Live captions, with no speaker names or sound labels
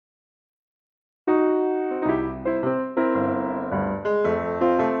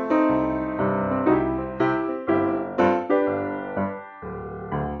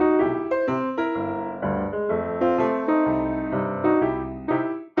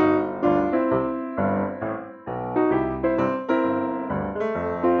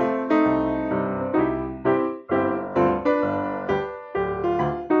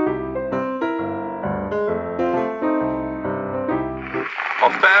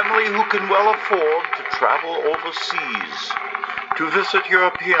family who can well afford to travel overseas, to visit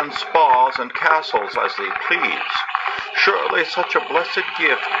European spas and castles as they please. Surely such a blessed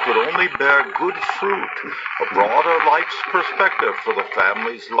gift could only bear good fruit, a broader life's perspective for the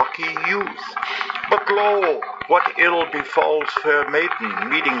family's lucky youth. But lo, what ill befalls fair maiden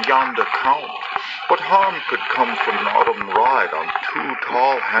meeting yonder count? What harm could come from an autumn ride on two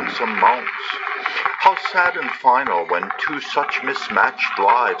tall, handsome mounts? How sad and final when two such mismatched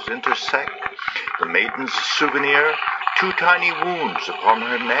lives intersect. The maiden's souvenir, two tiny wounds upon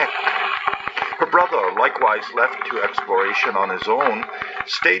her neck. Her brother, likewise left to exploration on his own,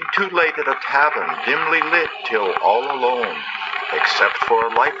 stayed too late at a tavern, dimly lit till all alone, except for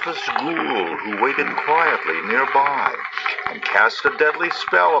a lifeless ghoul who waited quietly nearby, and cast a deadly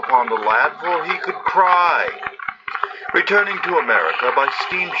spell upon the lad, for he could cry. Returning to America by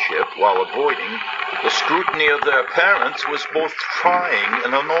steamship while avoiding the scrutiny of their parents was both trying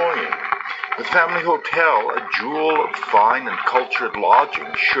and annoying. The family hotel, a jewel of fine and cultured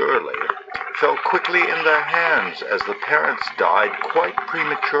lodging, surely, fell quickly in their hands as the parents died quite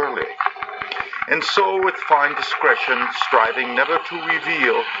prematurely. And so, with fine discretion, striving never to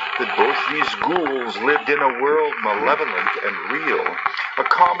reveal that both these ghouls lived in a world malevolent and real, a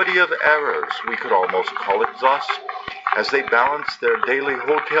comedy of errors, we could almost call it thus, as they balanced their daily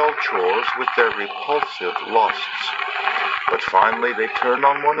hotel chores with their repulsive lusts. But finally they turned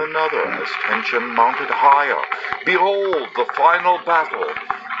on one another as tension mounted higher. Behold the final battle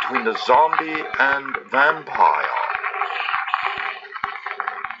between the zombie and vampire.